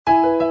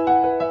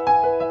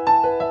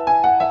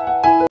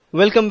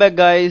Welcome back,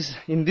 guys.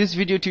 In this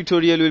video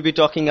tutorial we'll be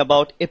talking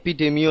about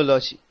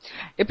epidemiology.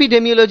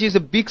 Epidemiology is a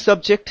big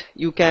subject.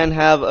 You can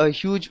have a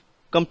huge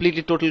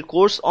completely total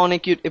course on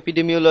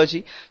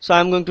epidemiology. So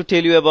I'm going to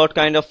tell you about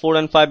kind of 4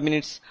 and 5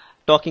 minutes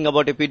talking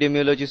about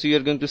epidemiology. So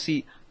you're going to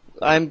see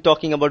I'm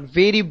talking about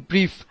very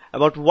brief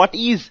about what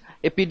is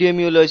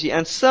epidemiology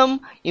and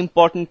some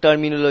important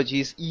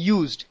terminologies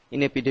used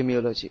in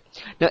epidemiology.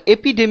 Now,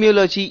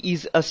 epidemiology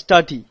is a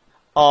study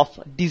of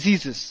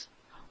diseases,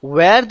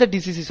 where the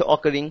disease is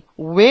occurring,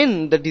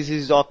 when the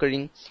disease is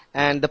occurring,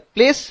 and the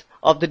place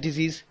of the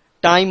disease,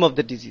 time of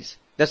the disease.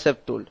 That's what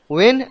I've told.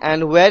 When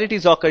and where it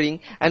is occurring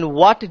and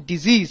what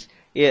disease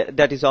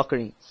that is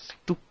occurring.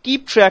 To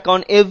keep track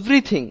on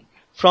everything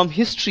from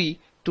history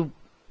to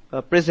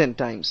present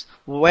times,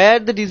 where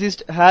the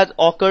disease had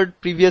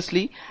occurred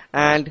previously,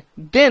 and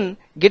then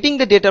getting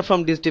the data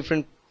from these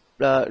different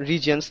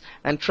regions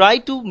and try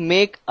to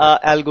make an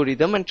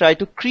algorithm and try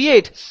to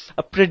create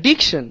a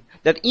prediction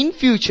that in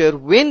future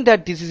when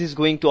that disease is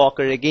going to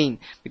occur again,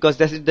 because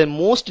that is the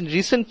most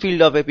recent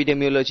field of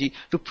epidemiology,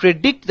 to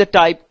predict the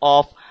type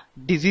of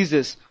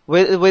diseases,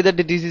 whether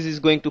the disease is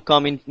going to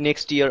come in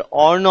next year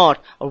or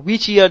not, or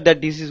which year that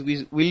disease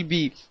will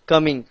be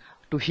coming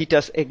to hit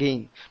us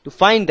again. To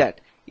find that,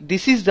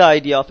 this is the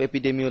idea of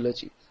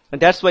epidemiology.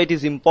 And that's why it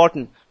is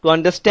important to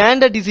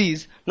understand a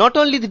disease, not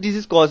only the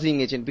disease causing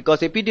agent,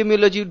 because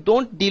epidemiology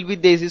don't deal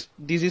with the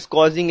disease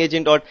causing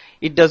agent, or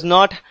it does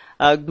not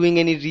doing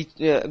any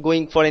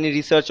going for any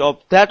research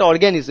of that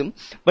organism,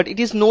 but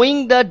it is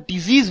knowing the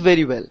disease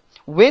very well,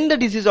 when the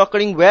disease is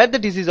occurring, where the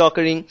disease is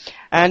occurring,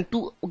 and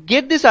to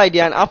get this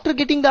idea, and after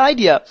getting the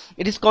idea,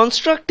 it is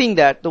constructing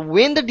that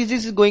when the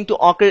disease is going to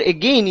occur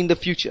again in the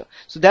future.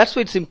 So that's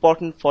why it's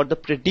important for the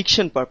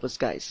prediction purpose,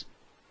 guys.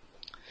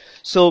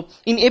 So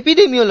in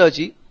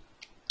epidemiology,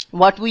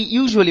 what we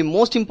usually,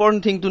 most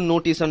important thing to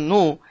notice and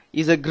know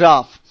is a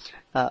graph,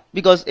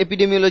 because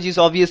epidemiology is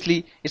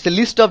obviously, it's a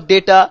list of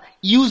data.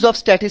 Use of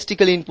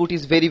statistical input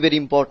is very, very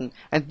important,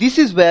 and this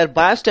is where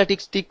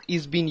biostatistics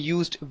is being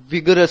used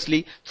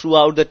vigorously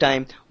throughout the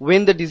time,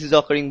 when the disease is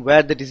occurring,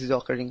 where the disease is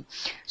occurring.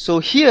 So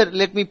here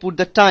let me put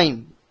the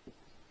time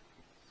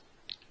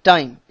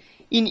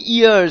in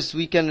years.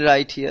 We can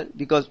write here,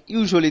 because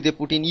usually they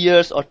put in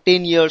years or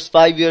 10 years,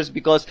 5 years,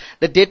 because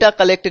the data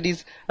collected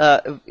is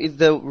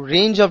the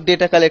range of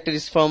data collected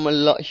is from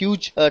a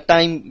huge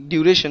time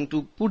duration.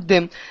 To put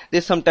them,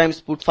 they sometimes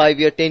put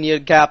 5-year, 10-year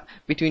gap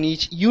between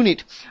each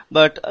unit.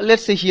 But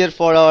let's say here,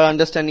 for our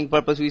understanding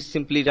purpose, we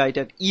simply write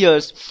at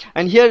years,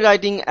 and here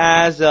writing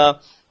as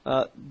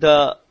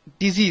the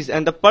disease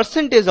and the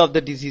percentage of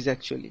the disease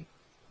actually.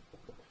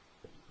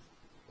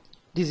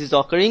 Disease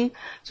occurring.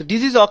 So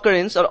disease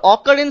occurrence or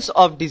occurrence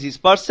of disease,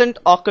 percent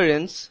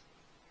occurrence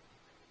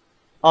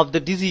of the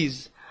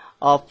disease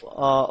of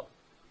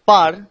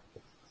per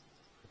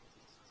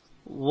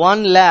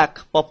 1 lakh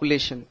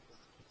population.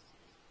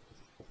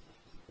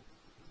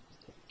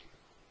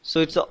 So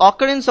it's the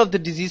occurrence of the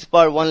disease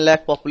per 1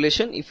 lakh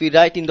population if we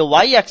write in the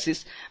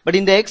y-axis, but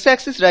in the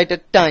x-axis write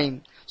at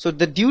time. So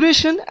the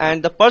duration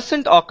and the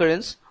percent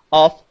occurrence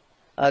of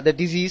the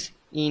disease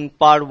in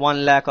per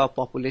 1 lakh of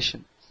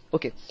population.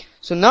 Okay,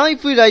 so now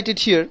if we write it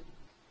here,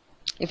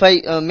 if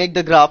I make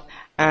the graph,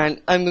 and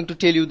I'm going to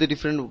tell you the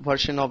different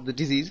version of the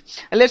disease,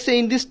 and let's say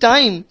in this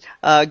time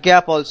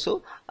gap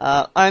also,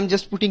 I'm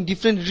just putting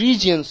different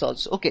regions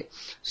also. Okay,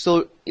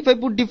 so if I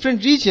put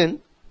different region,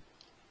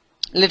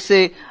 let's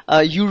say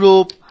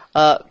Europe,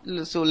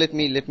 so let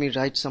me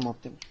write some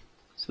of them.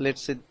 So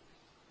let's say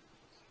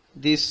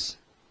this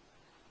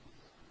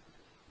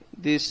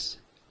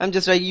I'm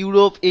just writing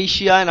Europe,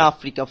 Asia and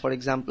Africa, for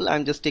example.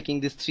 I'm just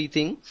taking these three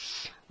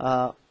things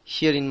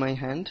here in my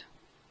hand.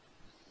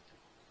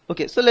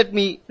 Okay, so let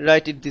me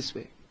write it this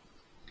way.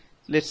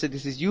 Let's say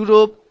this is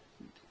Europe.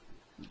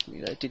 Let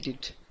me write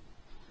it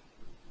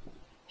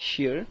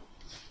here.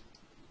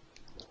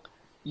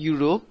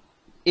 Europe,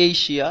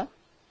 Asia,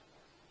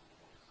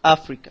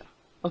 Africa.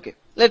 Okay,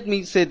 let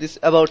me say this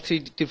about 3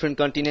 different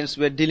continents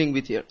we are dealing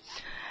with here.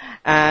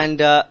 And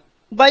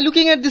by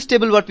looking at this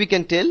table, what we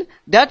can tell,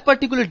 that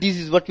particular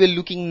disease what we are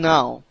looking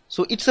now,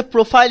 so it's a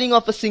profiling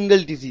of a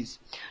single disease.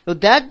 Now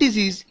that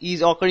disease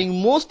is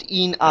occurring most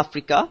in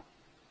Africa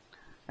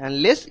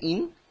and less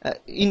in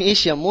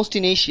Asia, most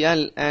in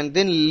Asia, and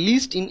then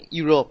least in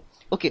Europe.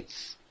 Okay,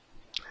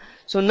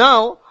 so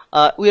now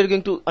we are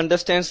going to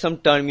understand some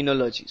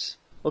terminologies.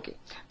 Okay,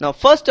 now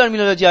first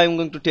terminology I am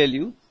going to tell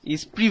you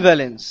is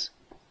prevalence.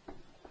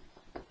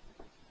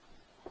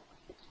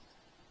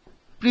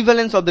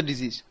 Prevalence of the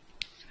disease.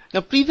 Now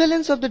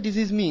prevalence of the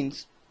disease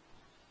means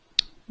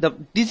the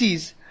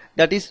disease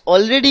that is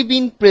already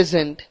been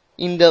present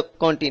in the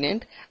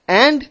continent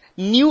and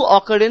new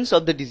occurrence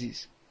of the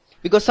disease,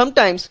 because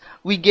sometimes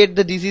we get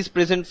the disease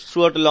present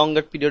throughout a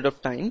longer period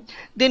of time,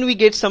 then we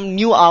get some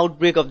new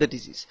outbreak of the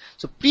disease.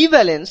 So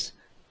prevalence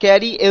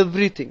carry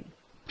everything.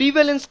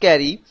 Prevalence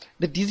carry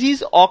the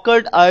disease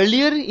occurred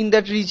earlier in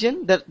that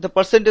region, the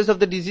percentage of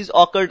the disease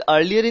occurred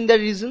earlier in that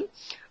region,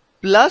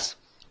 plus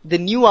the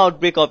new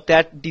outbreak of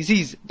that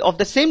disease, of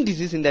the same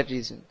disease in that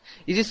region.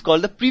 It is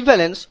called the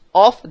prevalence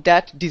of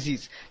that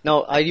disease.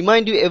 Now I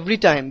remind you every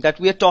time that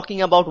we are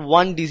talking about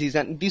one disease,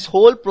 and this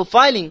whole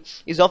profiling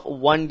is of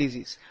one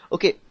disease.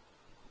 Okay,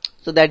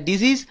 so that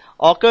disease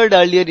occurred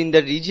earlier in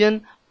the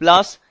region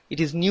plus it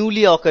is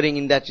newly occurring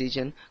in that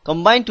region,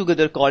 combined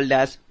together called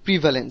as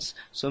prevalence.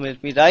 So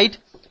let me write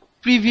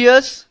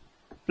previous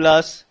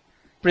plus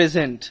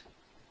present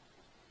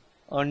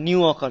or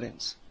new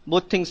occurrence.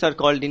 Both things are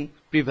called in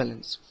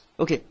prevalence.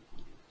 Okay,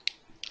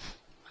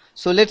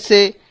 so let's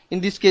say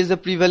in this case the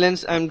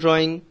prevalence I am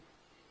drawing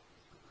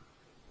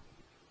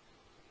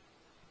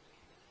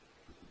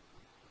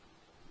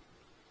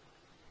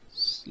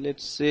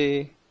let's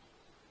say,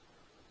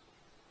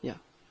 yeah,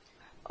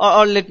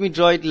 or let me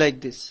draw it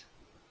like this.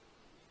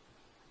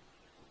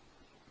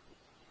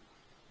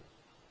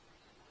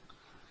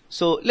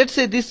 So let's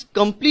say this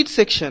complete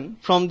section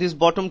from this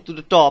bottom to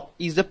the top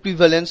is the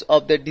prevalence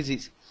of that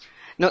disease.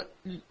 Now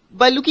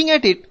by looking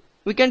at it,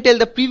 we can tell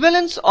the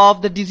prevalence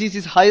of the disease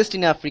is highest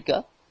in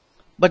Africa,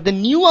 but the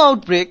new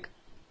outbreak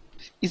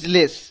is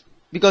less,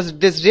 because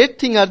this red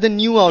thing are the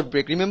new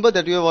outbreak. Remember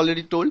that we have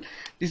already told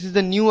this is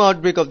the new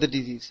outbreak of the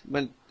disease.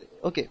 Well,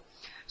 okay,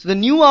 so the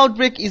new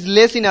outbreak is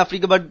less in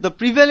Africa, but the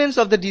prevalence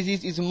of the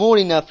disease is more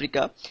in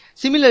Africa.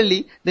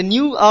 Similarly, the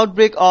new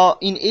outbreak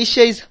in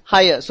Asia is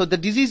higher, so the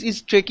disease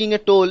is taking a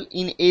toll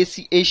in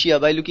Asia.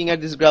 By looking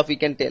at this graph we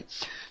can tell.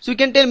 So we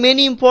can tell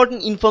many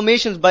important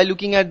informations by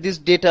looking at these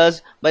data,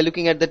 by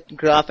looking at the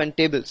graph and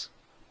tables.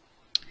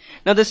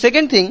 Now the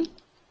second thing,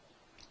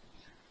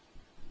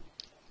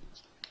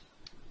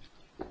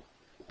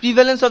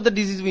 prevalence of the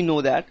disease, we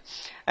know that,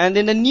 and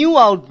then the new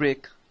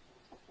outbreak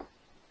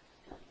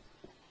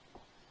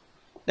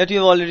that we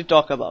have already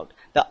talked about.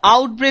 The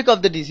outbreak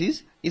of the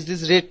disease is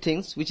these red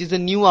things, which is the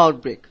new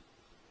outbreak,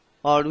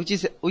 or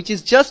which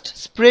is just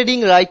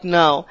spreading right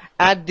now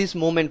at this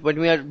moment when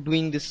we are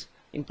doing this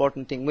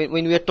important thing, when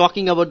we are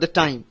talking about the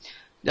time,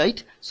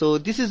 right? So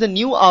this is a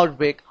new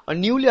outbreak or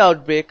newly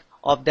outbreak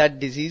of that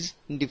disease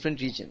in different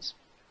regions.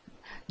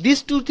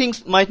 These two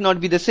things might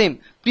not be the same.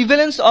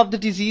 Prevalence of the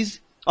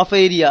disease of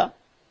area,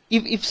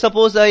 if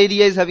suppose the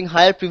area is having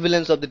higher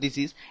prevalence of the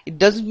disease, it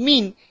doesn't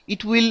mean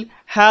it will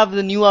have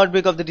the new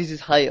outbreak of the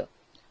disease higher.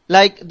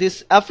 Like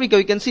this Africa,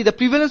 we can see the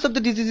prevalence of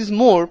the disease is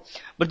more,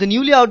 but the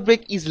newly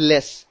outbreak is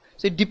less.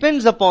 So it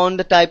depends upon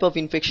the type of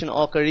infection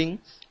occurring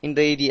in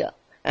the area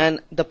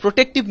and the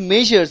protective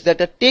measures that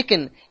are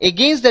taken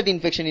against that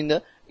infection in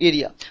the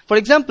area. For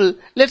example,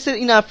 let's say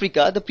in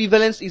Africa the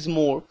prevalence is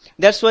more,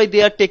 that's why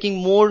they are taking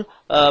more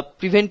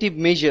preventive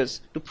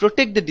measures to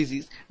protect the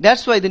disease.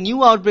 That's why the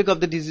new outbreak of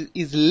the disease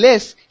is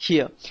less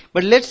here.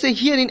 But let's say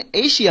here in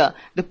Asia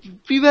the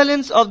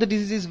prevalence of the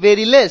disease is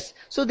very less,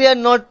 so they are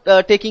not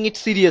taking it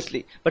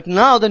seriously. But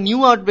now the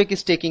new outbreak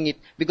is taking it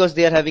because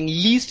they are having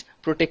least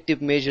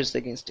protective measures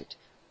against it.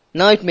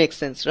 Now it makes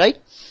sense, right?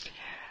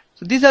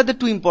 So these are the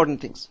two important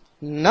things.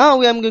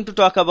 Now I am going to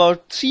talk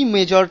about three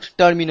major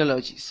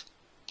terminologies.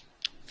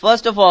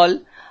 First of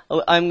all,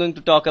 I am going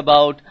to talk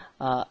about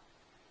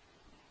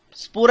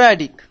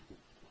sporadic.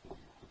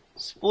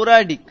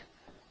 Sporadic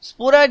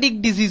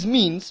disease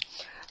means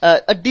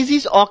a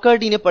disease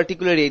occurred in a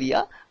particular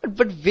area,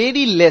 but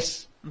very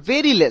less.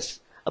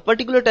 A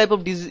particular type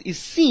of disease is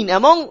seen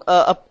among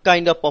a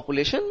kind of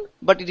population,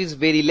 but it is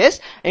very less,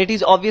 and it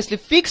is obviously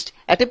fixed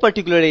at a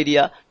particular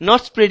area,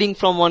 not spreading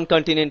from one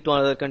continent to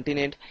another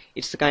continent.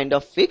 It's a kind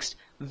of fixed,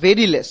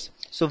 very less.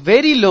 So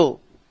very low.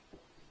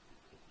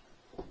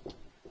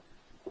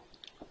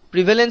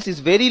 Prevalence is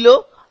very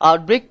low,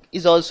 outbreak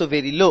is also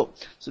very low.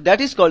 So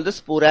that is called the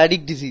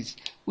sporadic disease.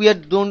 We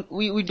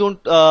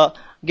don't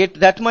get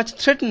that much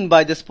threatened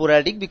by the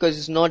sporadic because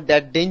it's not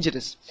that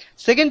dangerous.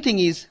 Second thing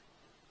is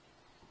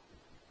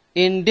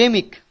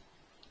endemic.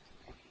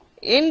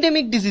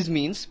 Endemic disease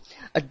means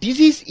a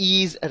disease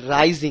is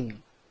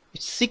rising,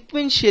 it's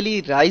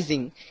sequentially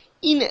rising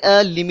in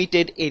a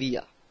limited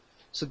area.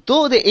 So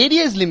though the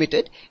area is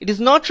limited, it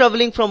is not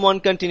traveling from one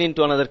continent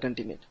to another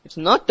continent. It's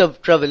not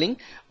traveling,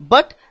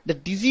 but the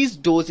disease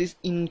dose is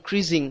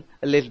increasing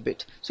a little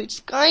bit. So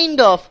it's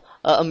kind of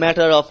a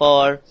matter of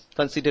our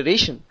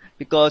consideration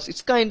because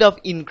it's kind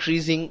of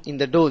increasing in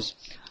the dose.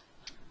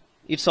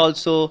 It's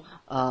also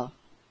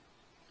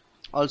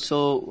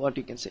what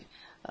you can say,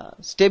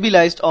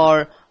 stabilized,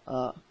 or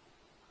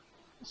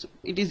so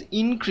it is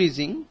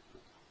increasing,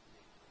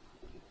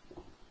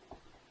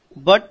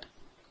 but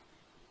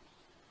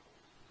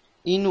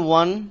in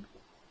one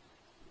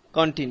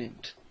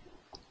continent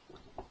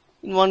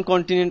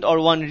or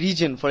one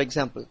region, for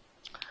example.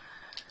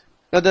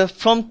 Now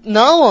from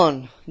now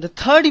on, the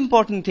third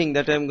important thing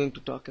that I am going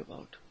to talk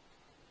about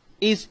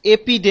is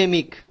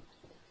epidemic.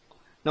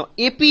 Now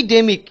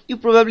epidemic, you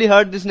probably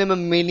heard this name a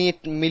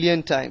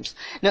million times.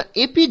 Now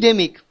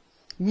epidemic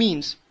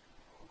means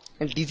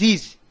a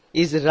disease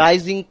is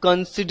rising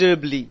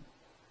considerably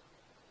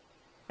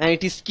and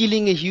it is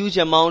killing a huge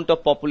amount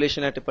of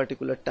population at a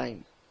particular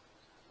time.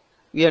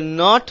 We are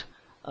not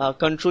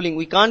controlling.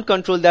 We can't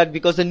control that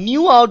because the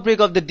new outbreak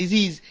of the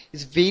disease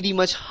is very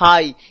much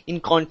high in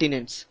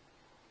continents.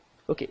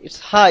 Okay, it's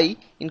high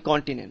in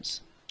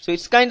continents. So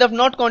it's kind of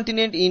not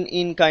continent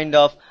in kind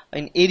of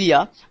an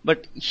area,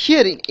 but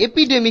here in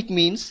epidemic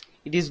means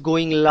it is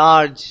going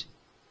large.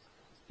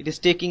 It is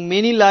taking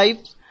many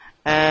lives,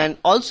 and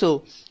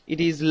also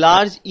it is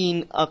large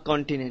in a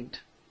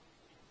continent.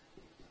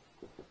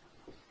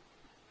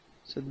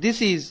 So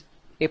this is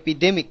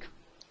epidemic,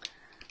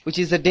 which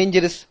is a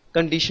dangerous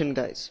condition,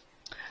 guys.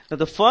 Now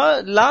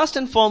the last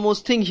and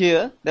foremost thing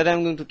here that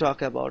I'm going to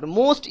talk about, the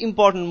most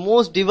important,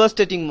 most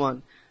devastating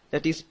one,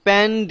 that is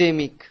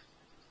pandemic.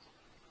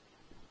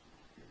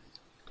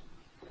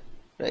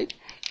 Right?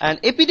 And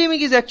epidemic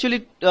is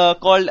actually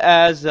called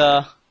as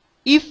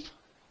if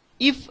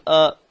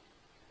the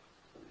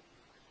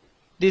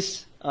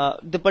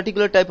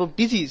particular type of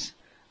disease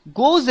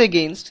goes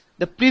against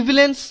the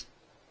prevalence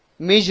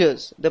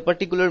measures, the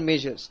particular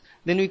measures,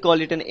 then we call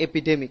it an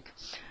epidemic.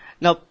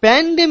 Now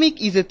pandemic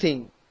is a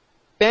thing.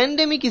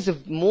 Pandemic is the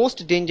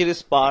most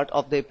dangerous part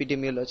of the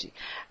epidemiology,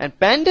 and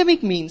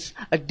pandemic means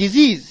a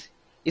disease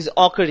is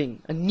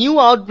occurring, and new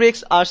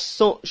outbreaks are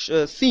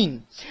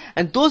seen,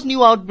 and those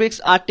new outbreaks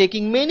are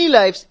taking many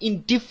lives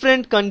in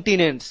different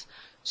continents.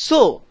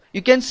 So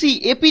you can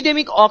see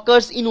epidemic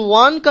occurs in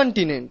one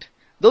continent,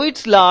 though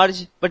it's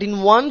large, but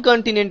in one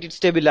continent it's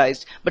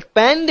stabilized. But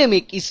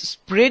pandemic is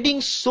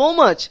spreading so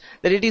much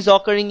that it is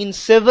occurring in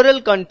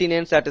several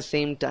continents at the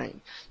same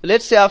time. So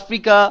let's say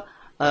Africa,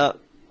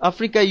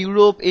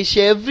 Europe,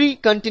 Asia, every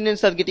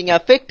continents are getting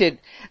affected,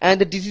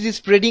 and the disease is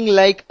spreading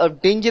like a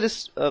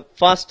dangerous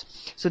fast.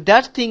 So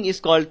that thing is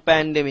called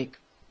pandemic.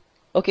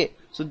 Okay,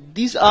 so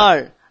these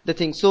are the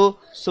things. So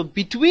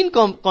between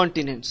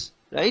continents,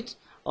 right,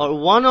 or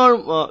one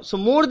or so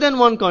more than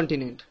one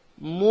continent,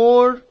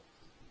 more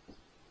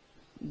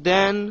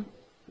than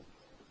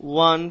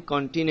one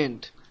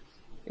continent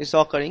is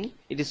occurring,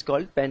 it is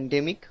called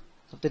pandemic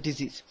of the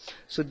disease.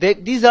 So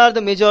these are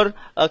the major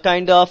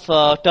kind of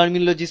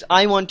terminologies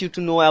I want you to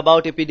know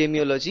about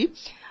epidemiology.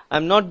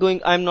 I'm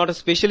not a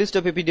specialist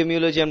of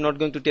epidemiology, I'm not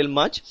going to tell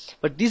much,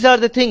 but these are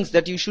the things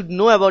that you should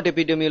know about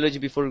epidemiology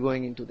before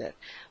going into that.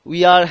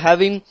 We are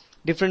having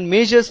different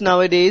measures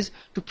nowadays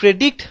to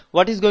predict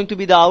what is going to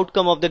be the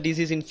outcome of the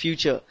disease in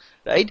future,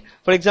 right?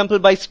 For example,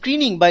 by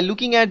screening, by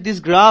looking at this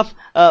graph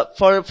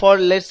for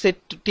let's say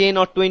 10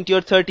 or 20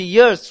 or 30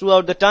 years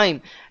throughout the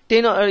time.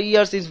 10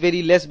 years is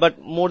very less, but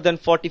more than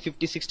 40,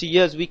 50, 60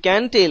 years, we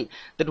can tell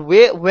that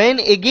when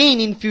again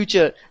in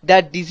future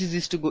that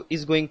disease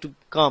is going to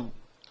come.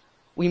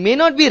 We may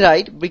not be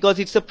right because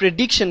it's a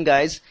prediction,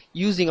 guys,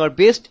 using or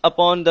based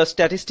upon the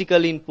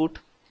statistical input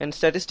and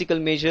statistical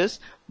measures,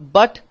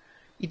 but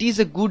it is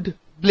a good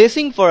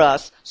blessing for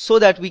us so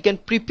that we can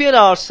prepare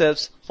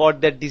ourselves for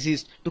that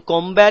disease, to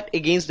combat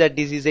against that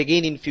disease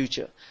again in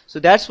future.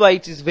 So that's why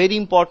it is very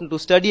important to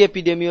study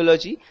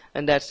epidemiology,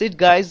 and that's it,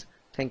 guys.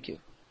 Thank you.